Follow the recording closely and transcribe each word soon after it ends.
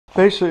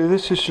basically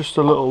this is just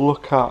a little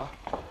look at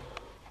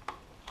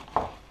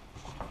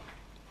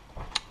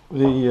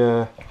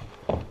the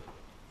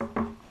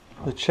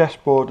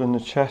chessboard and the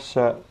chess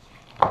set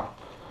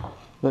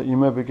that you're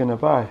maybe going to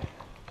buy.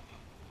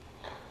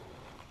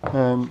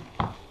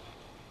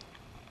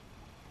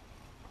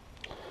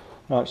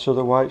 Right, so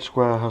the white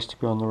square has to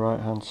be on the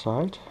right hand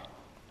side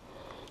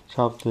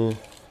to have the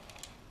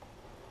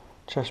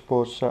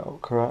chessboard set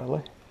up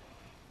correctly.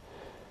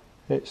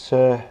 It's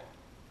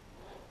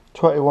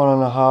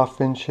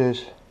 21.5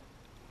 inches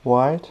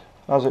wide,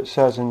 as it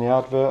says in the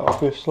advert,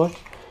 obviously.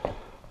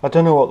 I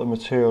don't know what the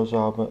materials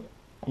are, but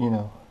you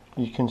know,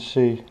 you can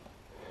see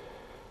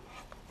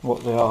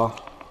what they are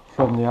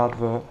from the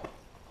advert.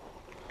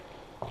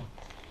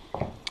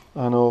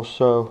 And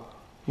also,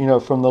 you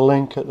know, from the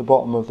link at the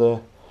bottom of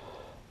the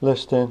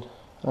listing,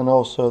 and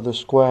also the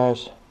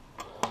squares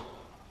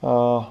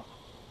are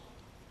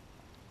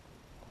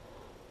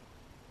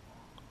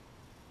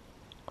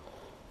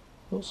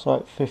looks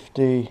like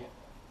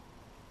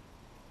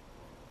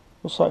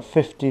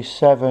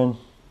 57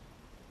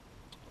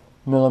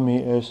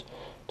 millimeters,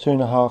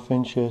 2.5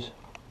 inches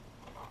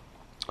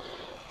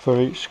for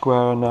each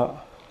square and that.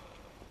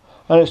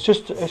 And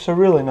it's a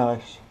really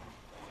nice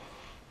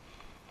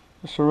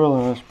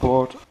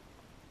board.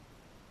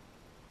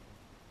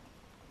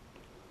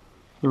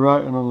 The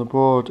writing on the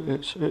board,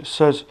 it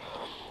says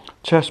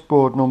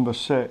chessboard number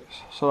 6,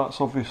 so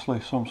that's obviously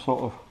some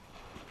sort of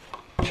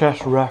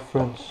chess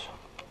reference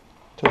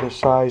to the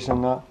size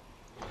and that.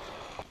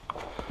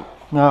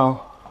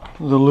 Now,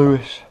 the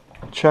Lewis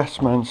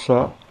Chessmen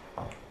set,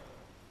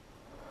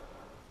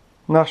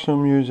 National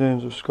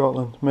Museums of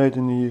Scotland, made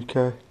in the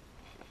UK.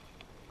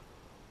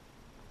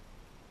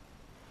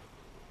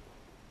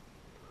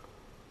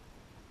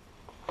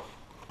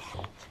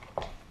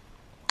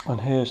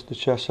 And here's the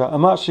chess set.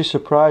 I'm actually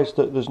surprised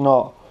that there's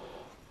not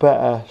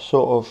better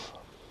sort of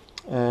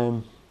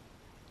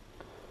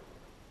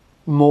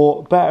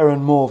better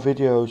and more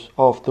videos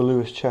of the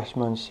Lewis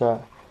Chessmen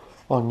set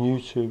on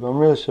YouTube. I'm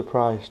really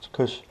surprised,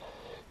 because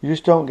you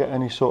just don't get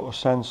any sort of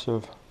sense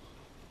of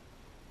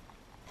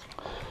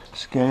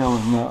scale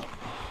in that.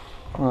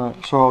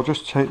 Right, so I'll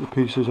just take the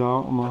pieces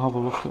out and we'll have a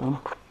look at them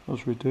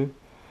as we do.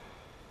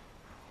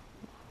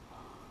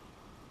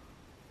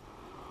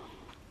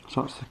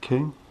 So that's the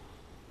king.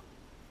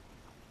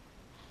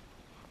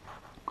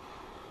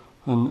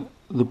 And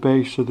the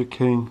base of the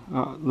king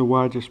at the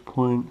widest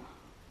point,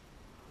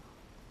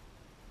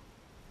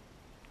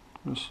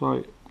 it's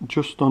like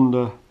just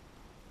under,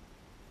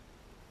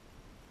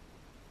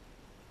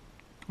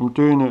 I'm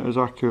doing it as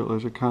accurately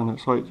as I can,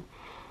 it's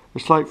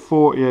like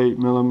 48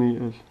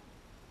 millimeters.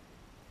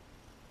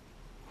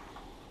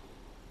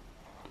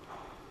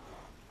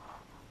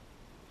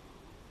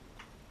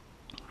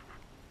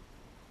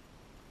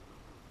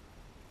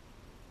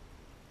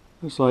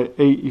 It's like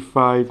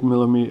 85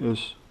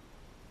 millimeters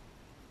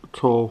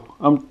tall.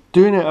 I'm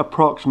doing it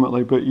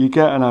approximately, but you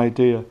get an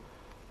idea.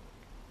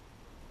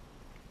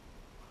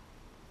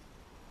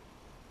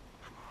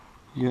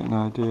 You get an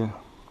idea.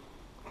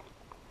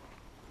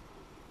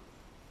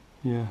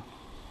 Yeah.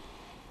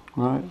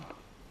 Right.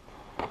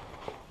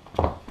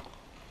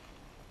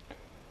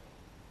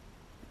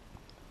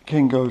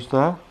 King goes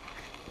there.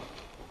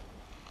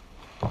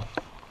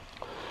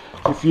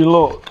 If you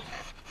look,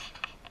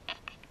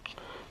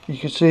 you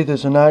can see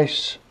there's a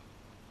nice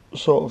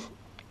sort of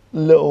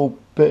little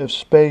bit of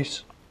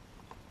space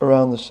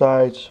around the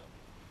sides.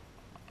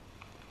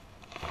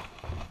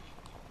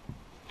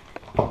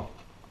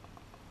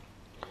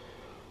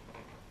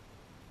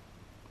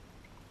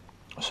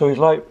 So he's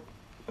like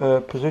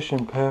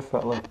positioned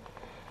perfectly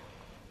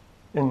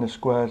in the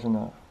squares and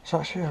that. It's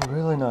actually a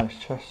really nice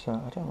chess set.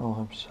 I don't know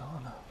why I'm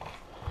selling it.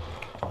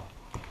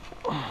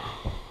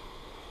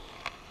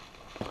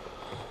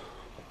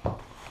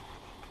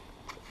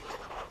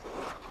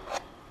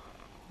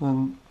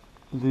 Then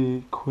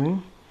the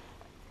queen.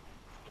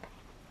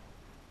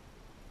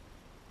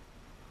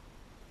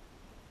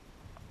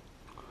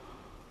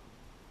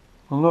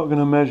 I'm not going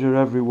to measure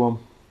everyone,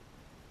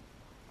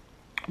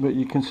 but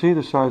you can see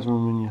the size of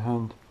them in your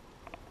hand.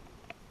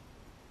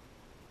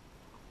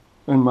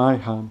 In my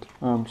hand,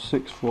 I'm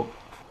 6'2"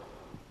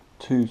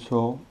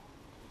 tall.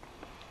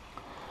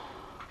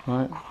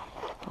 Right,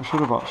 I should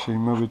have actually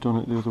maybe done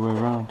it the other way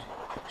around.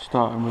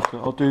 Starting with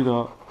I'll do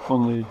that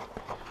on the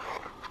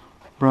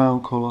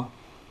brown colour,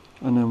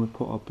 and then we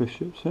put our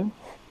bishops in.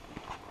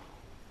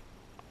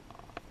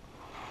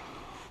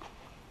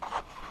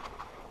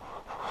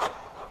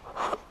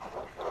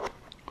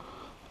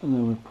 And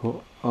then we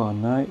put our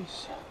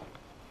knights.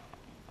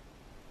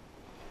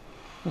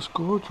 That's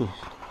gorgeous.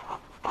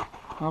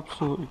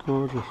 Absolutely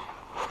gorgeous.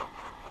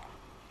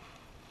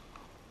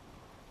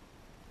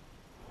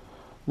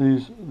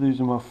 These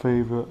are my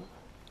favourite.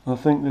 I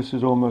think this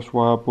is almost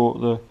why I bought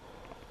the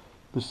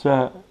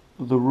set,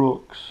 the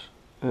rooks,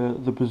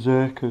 the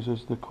berserkers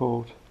as they're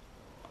called.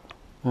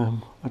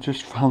 I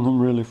just found them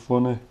really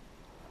funny.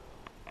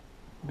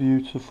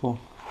 Beautiful.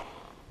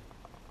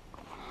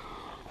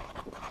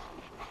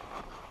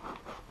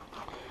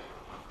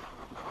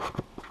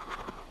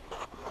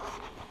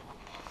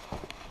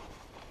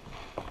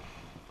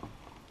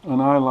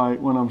 and I like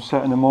when I'm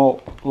setting them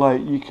up,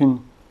 like you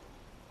can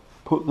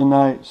put the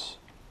knights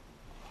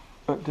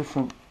at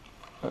different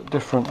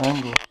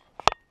angles.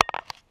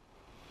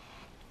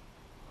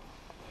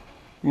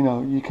 You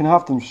know, you can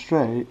have them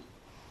straight,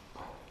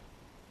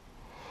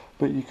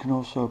 but you can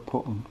also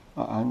put them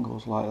at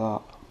angles like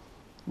that.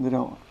 They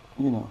don't,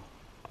 you know,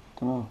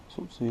 don't know, it's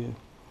up to you.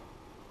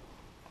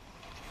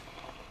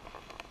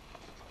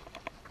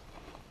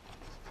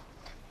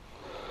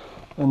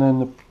 And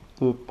then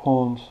the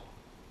pawns,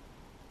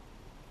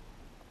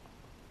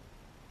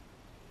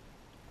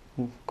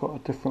 you've got a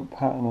different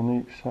pattern on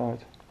each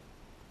side.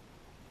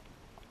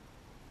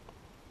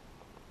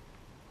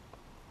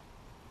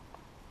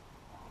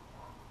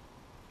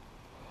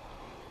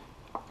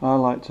 I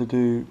like to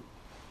do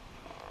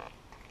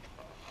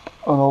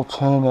an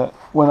alternate,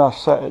 when I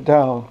set it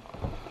down,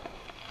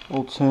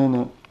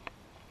 alternate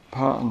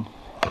pattern,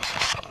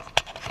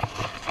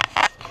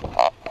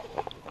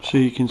 so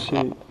you can see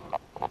it.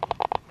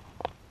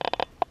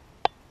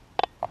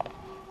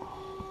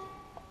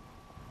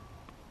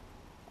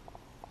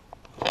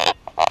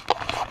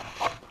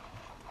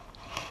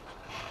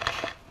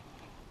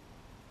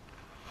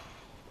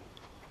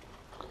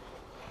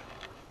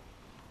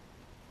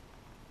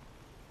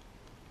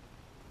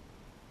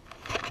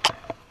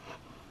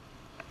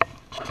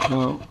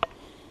 So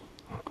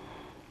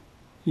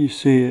you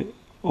see it,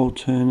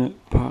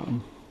 alternate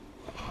pattern.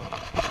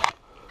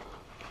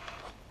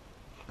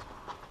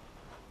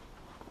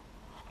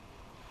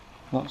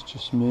 That's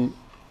just me.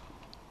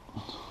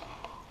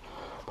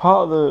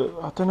 Part of the,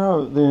 I don't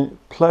know, the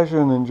pleasure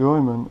and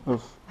enjoyment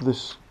of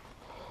this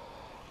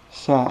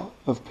set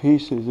of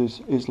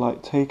pieces is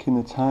like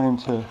taking the time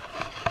to,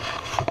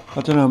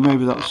 I don't know,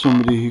 maybe that's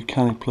somebody who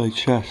can't play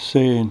chess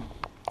saying,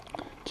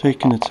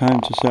 taking the time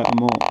to set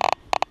them up.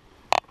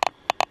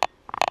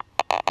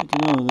 I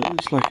don't know,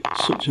 it's like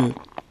such a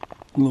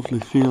lovely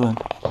feeling.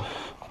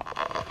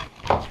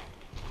 Go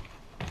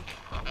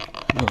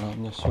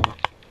around this way.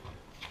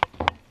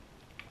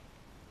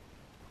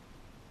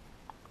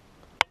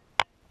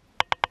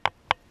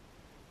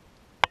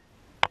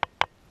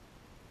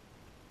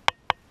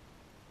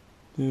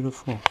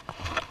 Beautiful.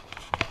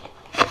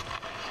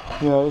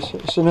 Yeah,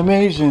 it's an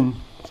amazing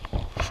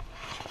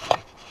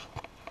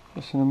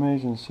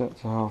set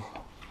to have.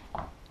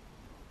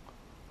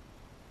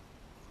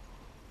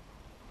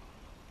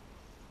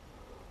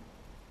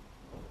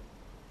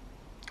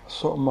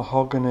 Sort of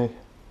mahogany,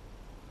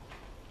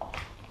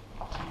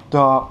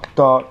 dark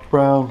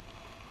brown,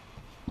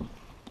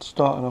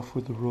 starting off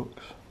with the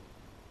rooks,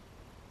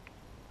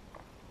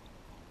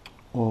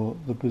 or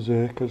the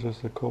berserkers as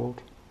they're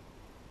called.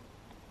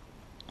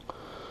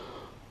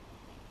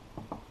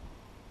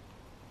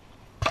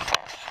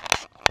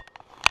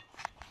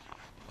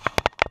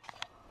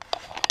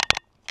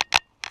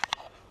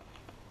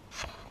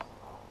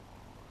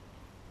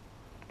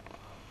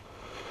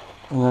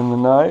 And then the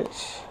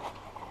knights.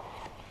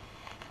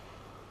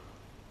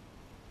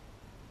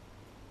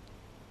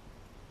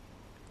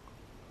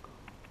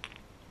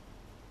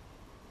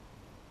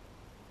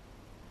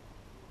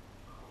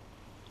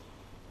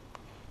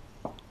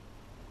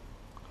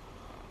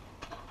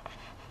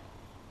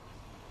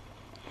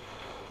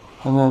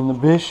 And then the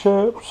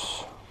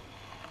bishops.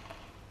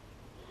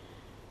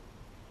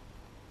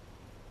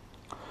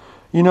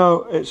 You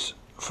know,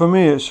 for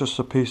me it's just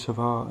a piece of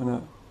art, isn't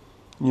it?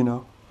 You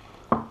know,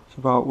 it's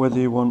about whether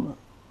you want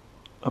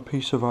a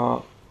piece of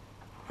art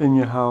in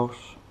your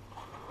house,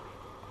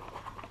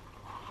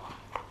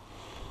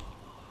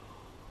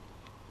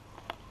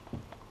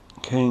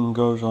 king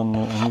goes on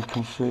there and you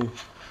can see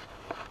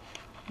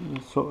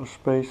the sort of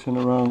spacing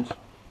around.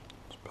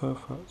 It's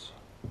perfect.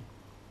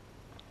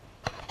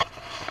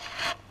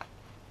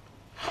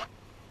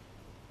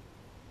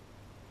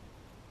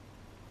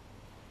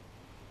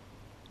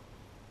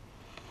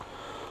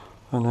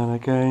 And then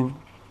again,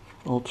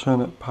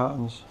 alternate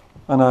patterns.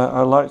 And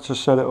I like to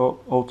set it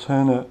up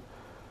alternate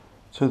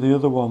to the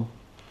other one.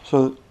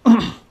 So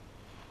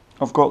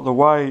I've got the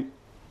white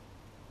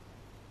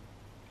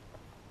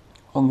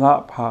on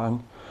that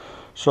pattern,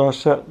 so I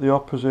set the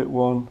opposite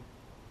one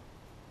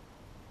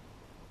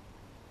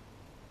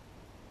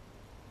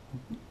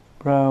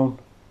brown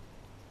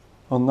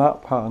on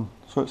that pattern,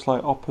 so it's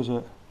like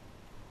opposite.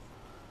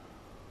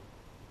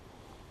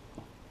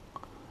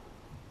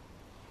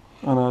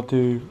 And I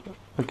do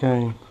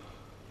again,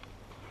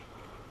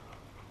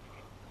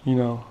 you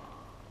know,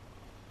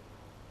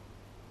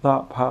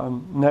 that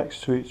pattern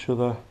next to each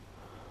other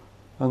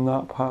and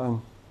that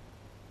pattern,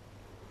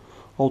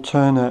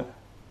 alternate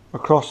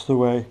across the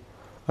way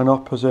and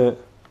opposite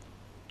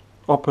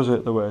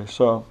the way,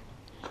 so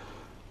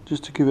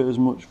just to give it as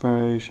much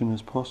variation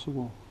as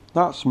possible.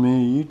 That's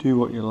me, you do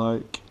what you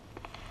like.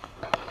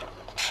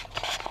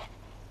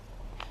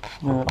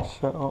 Now it's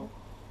set up,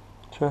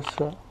 chess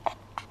set,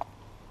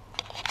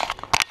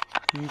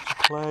 for you to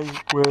play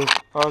with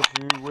as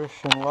you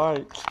wish and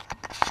like.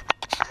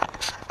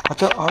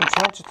 I'm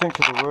trying to think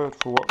of the word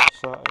for what the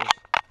set is.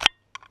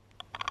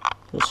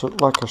 It's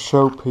like a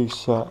showpiece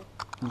set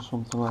or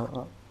something like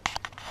that.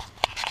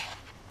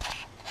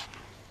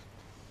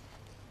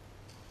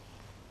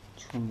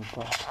 from the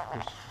back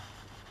of this.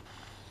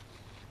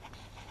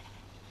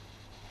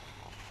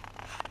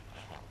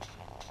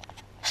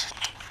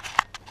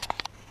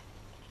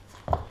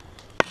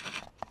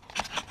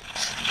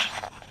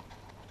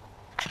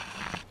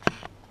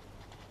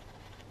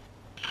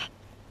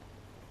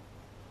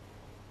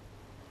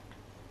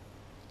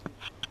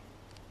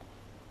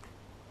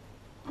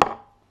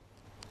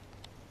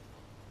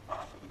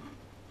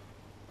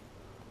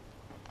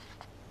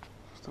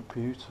 It's a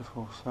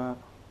beautiful set.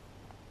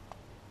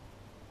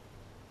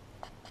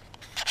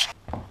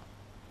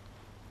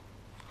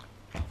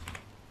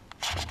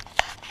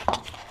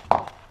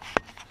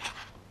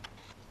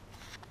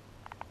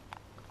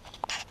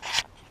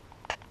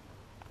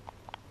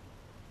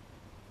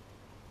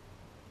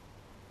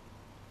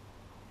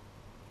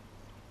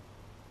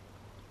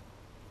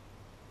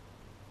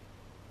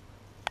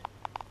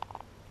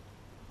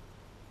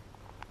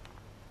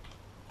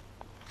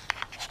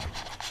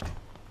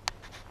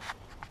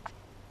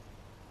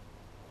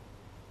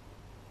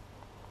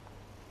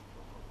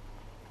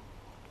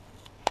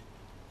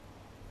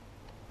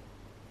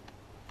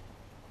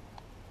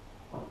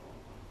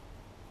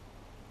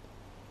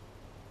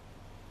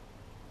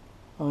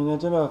 I mean, I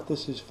don't know if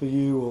this is for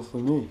you or for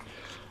me.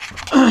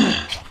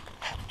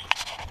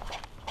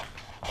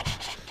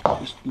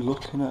 Just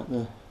looking at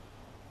the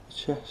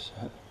chess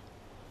set.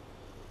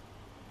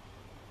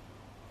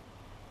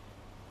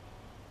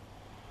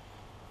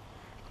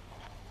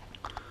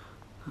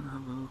 And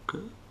have a look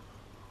at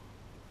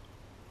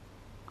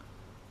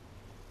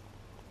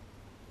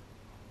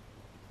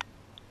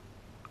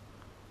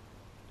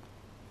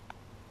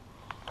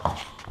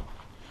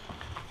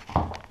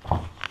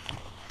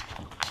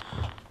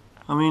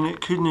I mean,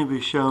 it couldn't be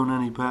shown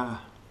any better,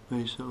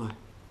 basically.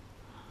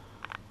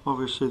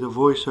 Obviously the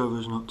voiceover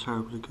is not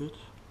terribly good,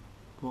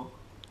 but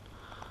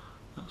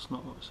that's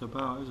not what it's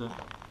about, is it?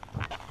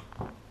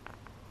 Have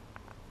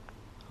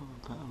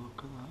a better look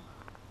at that.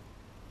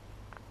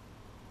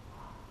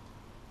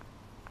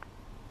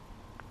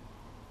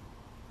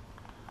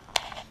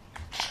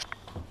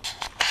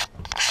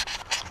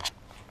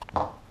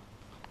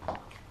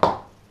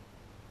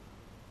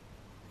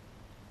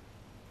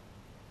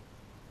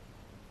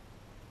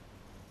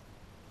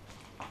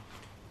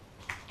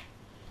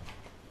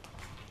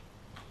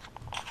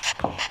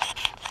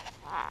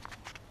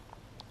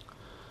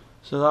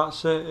 So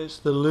that's it, it's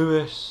the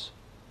Lewis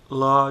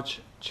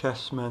large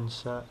chessmen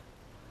set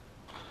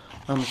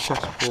and the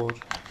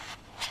chessboard.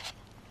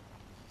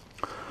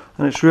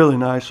 And it's really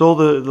nice. All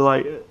the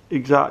like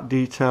exact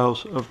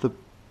details of the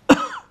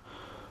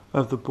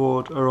of the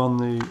board are on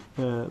the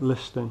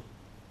listing.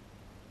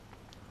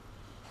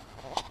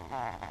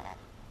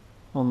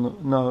 On the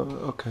no,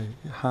 okay,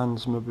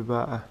 hands may be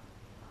better.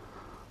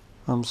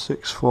 I'm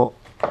 6 foot.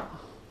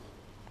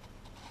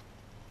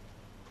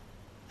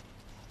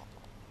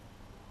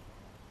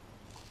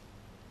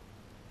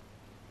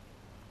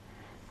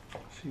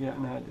 So you get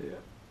an idea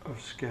of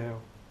scale.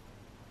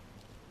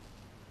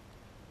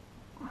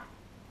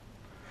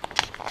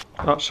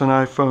 That's an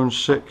iPhone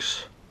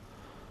 6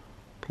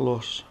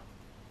 Plus.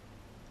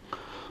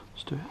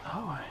 Let's do it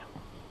that way.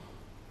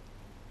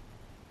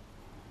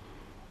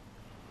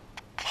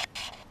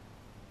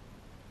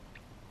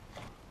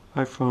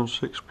 iPhone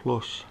 6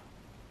 Plus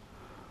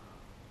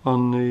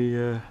on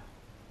the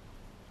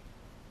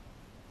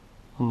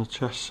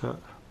chess set.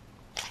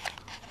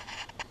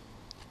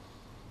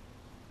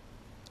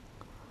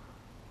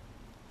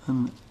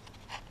 And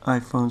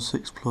iPhone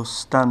 6 Plus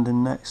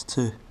standing next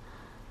to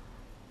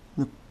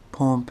the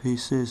pawn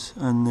pieces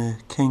and the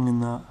king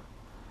and that.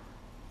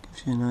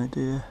 Gives you an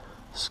idea,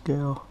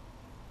 scale.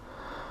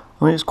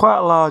 I mean, it's quite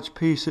a large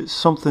piece. It's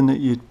something that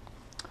you'd,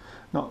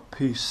 not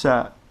piece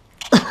set,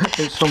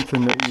 it's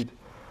something that you'd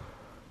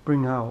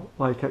bring out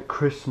like at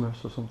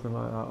Christmas or something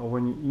like that, or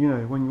when you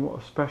know, when you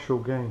want a special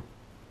game,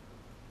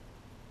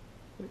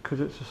 because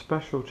it's a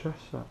special chess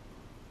set.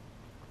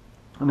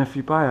 And if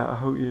you buy it, I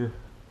hope you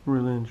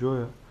really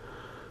enjoy it.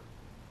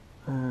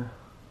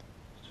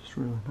 It's just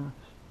really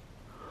nice.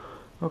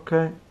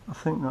 Okay, I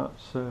think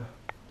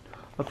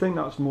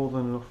that's more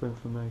than enough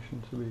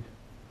information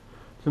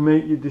to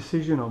make your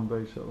decision on,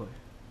 basically.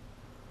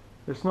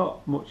 It's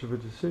not much of a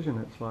decision.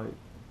 It's like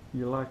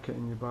you like it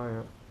and you buy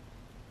it,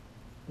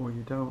 or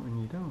you don't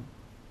and you don't.